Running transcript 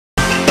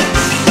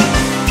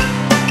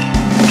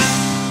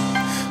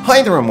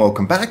Hi there and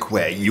welcome back,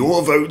 where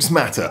your votes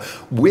matter.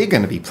 We're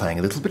going to be playing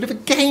a little bit of a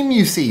game,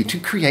 you see, to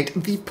create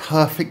the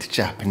perfect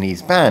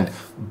Japanese band.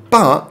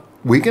 But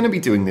we're going to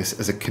be doing this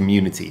as a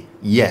community.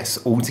 Yes,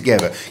 all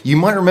together. You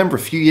might remember a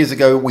few years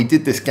ago we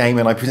did this game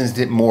and I presented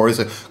it more as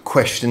a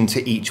question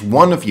to each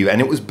one of you,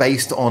 and it was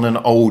based on an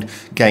old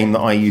game that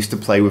I used to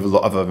play with a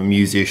lot of other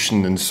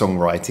musician and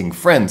songwriting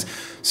friends.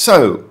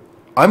 So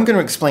I'm going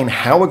to explain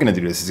how we're going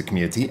to do this as a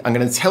community. I'm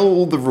going to tell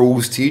all the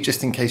rules to you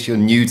just in case you're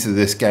new to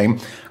this game,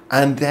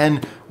 and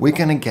then we're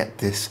going to get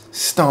this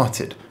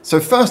started.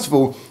 So first of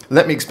all,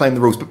 let me explain the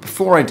rules, but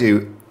before I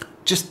do,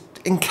 just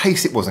in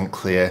case it wasn't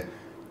clear,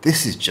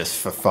 this is just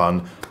for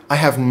fun. I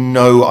have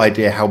no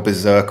idea how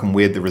berserk and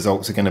weird the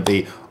results are going to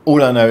be.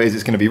 All I know is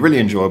it's going to be really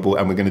enjoyable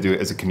and we're going to do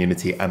it as a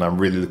community, and I'm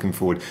really looking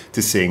forward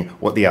to seeing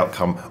what the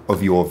outcome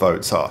of your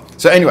votes are.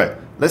 So anyway,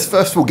 let's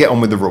first of all get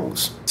on with the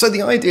rules. So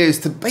the idea is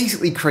to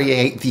basically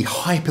create the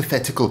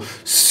hypothetical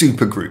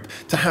supergroup,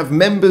 to have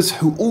members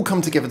who all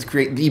come together to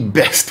create the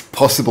best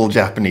possible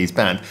Japanese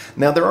band.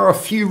 Now there are a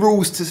few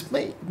rules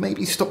to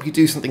maybe stop you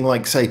do something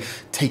like, say,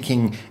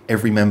 taking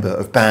every member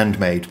of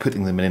BAND-MAID,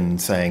 putting them in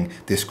and saying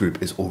this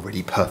group is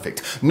already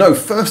perfect. No,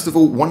 first of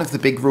all, one of the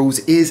big rules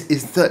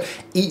is that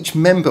each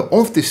member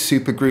of this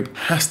supergroup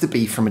has to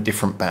be from a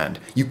different band.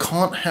 You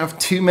can't have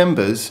two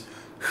members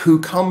who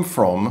come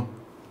from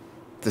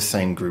the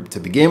same group to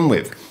begin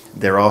with.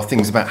 There are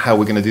things about how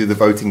we're going to do the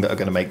voting that are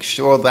going to make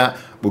sure of that.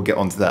 We'll get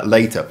onto that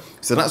later.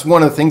 So that's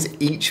one of the things.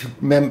 Each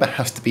member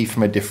has to be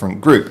from a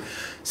different group.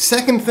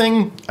 Second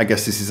thing, I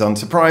guess this is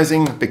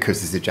unsurprising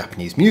because this is a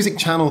Japanese music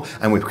channel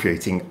and we're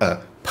creating a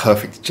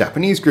perfect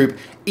Japanese group.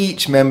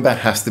 Each member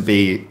has to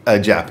be a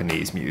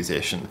Japanese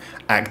musician,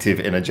 active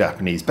in a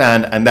Japanese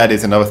band, and that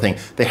is another thing.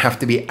 They have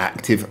to be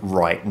active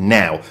right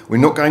now. We're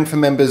not going for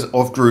members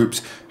of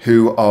groups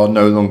who are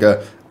no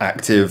longer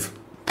active.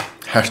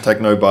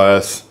 Hashtag no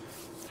bias,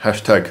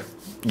 hashtag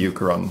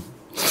Yukaron.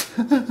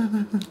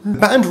 The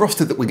band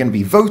roster that we're going to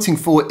be voting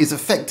for is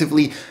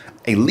effectively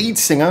a lead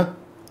singer,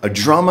 a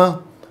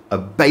drummer, a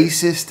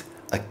bassist,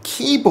 a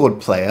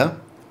keyboard player,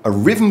 a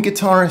rhythm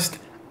guitarist,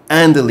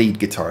 and a lead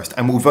guitarist.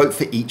 And we'll vote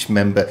for each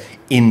member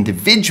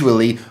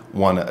individually,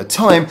 one at a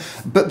time.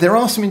 But there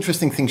are some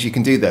interesting things you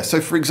can do there.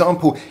 So for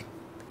example,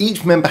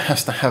 each member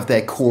has to have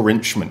their core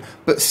instrument,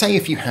 but say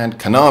if you had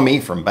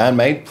Kanami from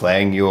BAND-MAID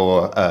playing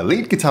your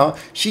lead guitar,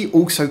 she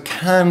also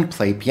can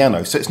play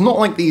piano. So it's not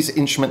like these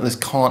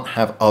instrumentalists can't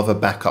have other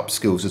backup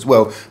skills as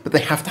well, but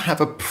they have to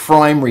have a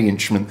primary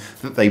instrument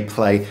that they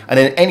play, and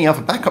then any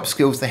other backup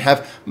skills they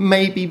have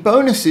maybe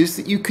bonuses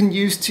that you can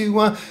use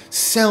to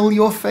sell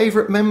your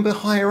favorite member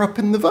higher up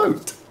in the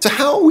vote. So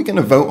how are we going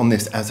to vote on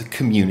this as a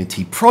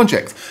community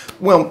project?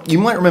 Well, you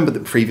might remember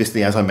that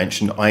previously, as I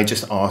mentioned, I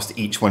just asked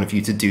each one of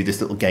you to do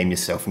this little game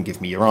yourself and give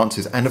me your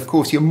answers. And of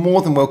course, you're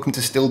more than welcome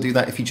to still do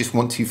that if you just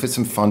want to for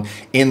some fun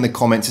in the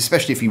comments,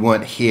 especially if you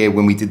weren't here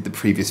when we did the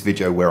previous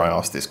video where I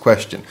asked this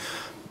question.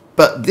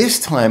 But this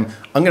time,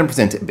 I'm going to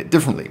present it a bit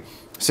differently.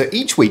 So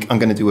each week, I'm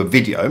going to do a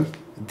video,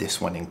 this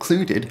one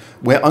included,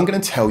 where I'm going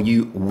to tell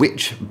you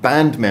which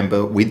band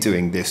member we're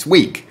doing this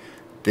week.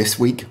 This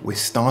week, we're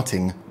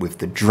starting with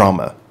the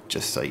drummer,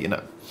 just so you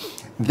know.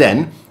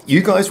 Then,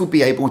 you guys will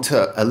be able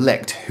to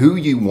elect who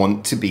you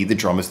want to be the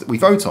drummers that we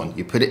vote on.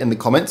 You put it in the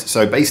comments.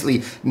 So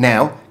basically,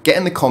 now, get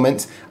in the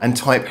comments and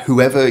type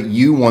whoever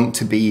you want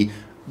to be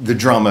the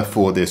drummer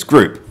for this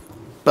group.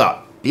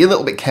 But be a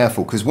little bit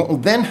careful, because what will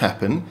then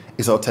happen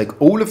is I'll take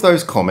all of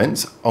those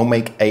comments, I'll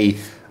make a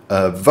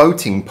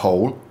voting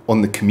poll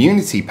on the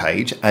community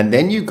page, and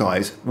then you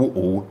guys will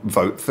all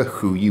vote for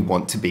who you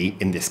want to be,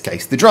 in this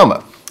case, the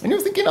drummer. And you're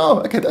thinking, oh,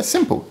 okay, that's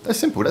simple,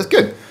 that's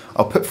good.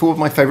 I'll put forward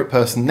my favorite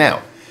person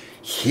now.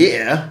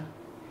 Here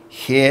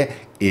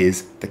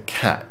is the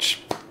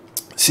catch.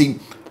 See,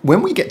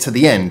 when we get to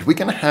the end, we're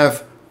gonna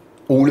have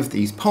all of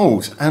these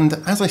polls. And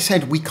as I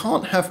said, we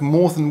can't have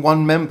more than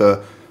one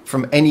member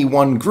from any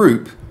one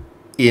group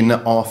in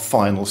our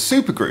final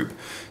supergroup.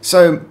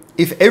 So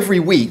if every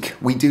week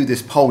we do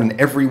this poll and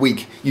every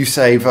week you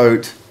say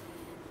vote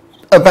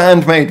a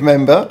BAND-MAID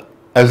member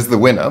as the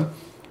winner,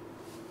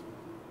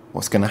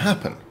 what's going to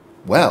happen?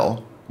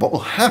 Well, what will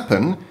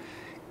happen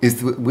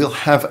is that we'll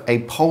have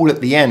a poll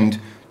at the end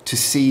to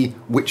see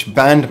which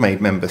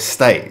BAND-MAID member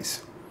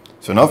stays.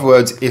 So in other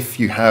words, if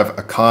you have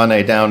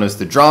Akane down as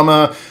the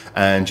drummer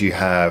and you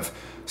have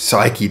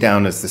Saiki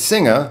down as the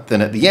singer, then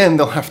at the end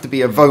there'll have to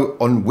be a vote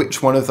on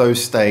which one of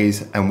those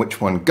stays and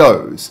which one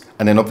goes.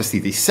 And then obviously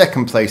the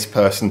second place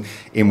person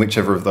in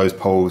whichever of those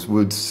polls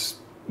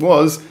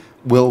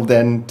will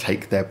then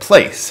take their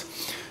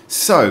place.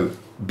 So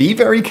be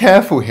very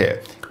careful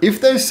here. If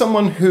there's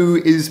someone who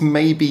is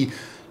maybe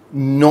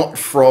not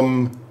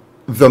from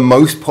the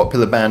most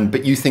popular band,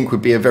 but you think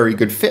would be a very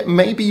good fit,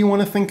 maybe you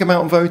want to think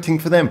about voting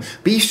for them.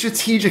 Be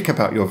strategic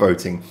about your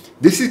voting.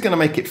 This is going to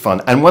make it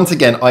fun. And once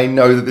again, I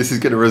know that this is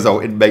going to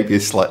result in maybe a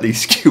slightly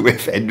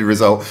skew-if end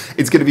result.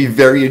 It's going to be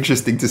very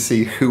interesting to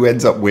see who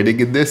ends up winning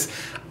in this.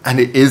 And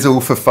it is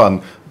all for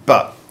fun.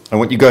 But I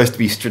want you guys to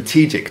be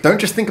strategic. Don't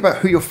just think about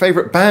who your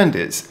favorite band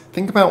is.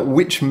 Think about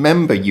which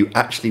member you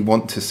actually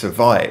want to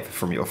survive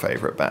from your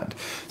favorite band.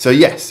 So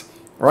yes,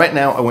 right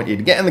now I want you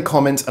to get in the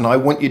comments and I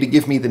want you to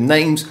give me the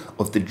names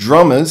of the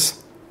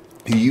drummers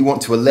who you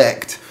want to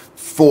elect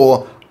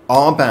for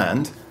our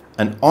band,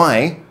 and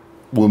I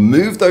will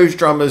move those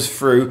drummers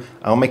through.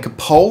 I'll make a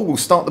poll. We'll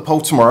start the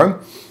poll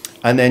tomorrow,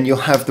 and then you'll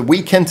have the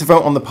weekend to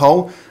vote on the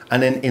poll,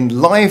 and then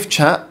in live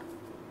chat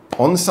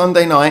on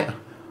Sunday night,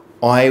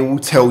 I will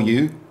tell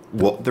you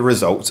what the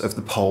results of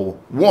the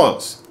poll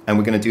was. And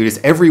we're going to do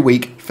this every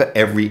week for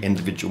every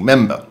individual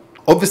member.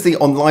 Obviously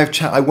on live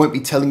chat, I won't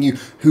be telling you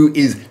who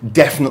is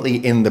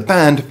definitely in the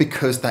band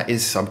because that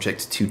is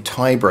subject to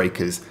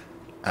tiebreakers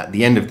at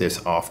the end of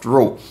this after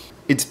all.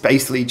 It's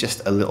basically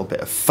just a little bit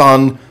of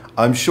fun.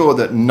 I'm sure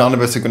that none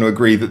of us are going to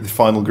agree that the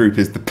final group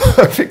is the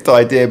perfect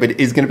idea, but it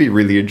is going to be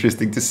really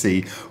interesting to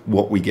see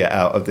what we get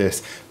out of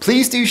this.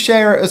 Please do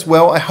share it as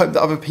well. I hope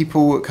that other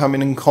people come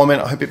in and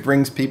comment. I hope it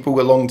brings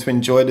people along to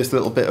enjoy this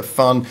little bit of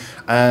fun.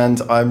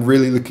 And I'm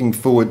really looking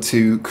forward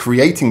to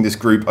creating this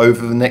group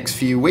over the next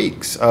few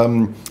weeks,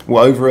 well,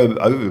 over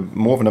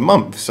more than a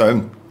month.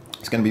 So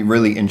it's going to be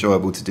really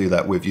enjoyable to do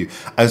that with you.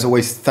 As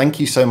always, thank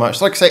you so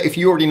much. Like I say, if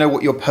you already know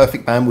what your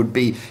perfect band would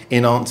be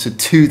in answer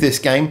to this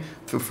game,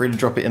 feel free to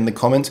drop it in the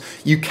comments.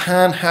 You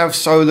can have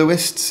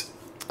soloists.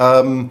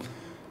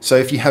 So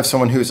if you have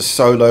someone who is a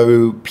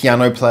solo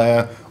piano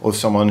player or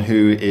someone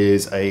who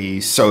is a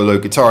solo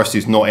guitarist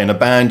who's not in a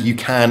band, you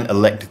can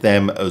elect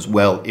them as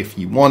well if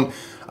you want.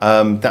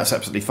 That's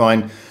absolutely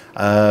fine.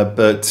 And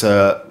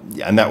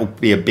that will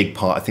be a big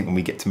part, I think, when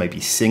we get to maybe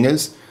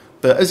singers.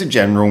 But as a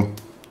general,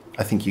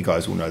 I think you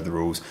guys will know the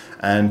rules.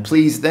 And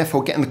please,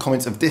 therefore, get in the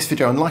comments of this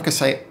video. And like I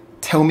say,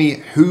 tell me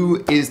who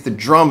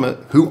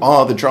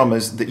are the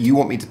drummers that you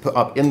want me to put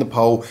up in the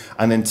poll.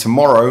 And then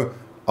tomorrow,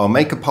 I'll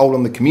make a poll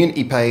on the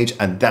community page.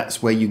 And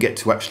that's where you get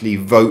to actually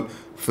vote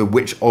for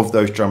which of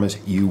those drummers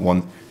you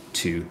want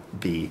to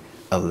be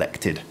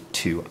elected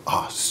to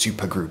our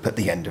super group at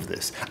the end of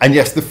this. And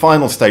yes, the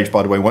final stage,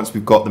 by the way, once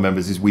we've got the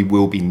members, is we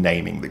will be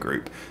naming the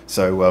group.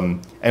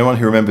 So anyone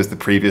who remembers the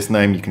previous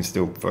name, you can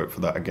still vote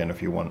for that again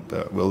if you want,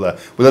 but we'll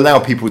allow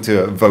people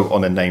to vote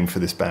on a name for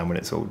this band when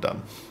it's all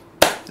done.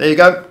 There you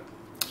go.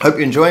 Hope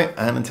you enjoy it,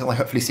 and until I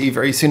hopefully see you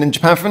very soon in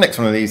Japan for the next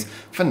one of these,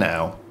 for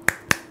now,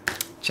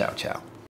 ciao ciao.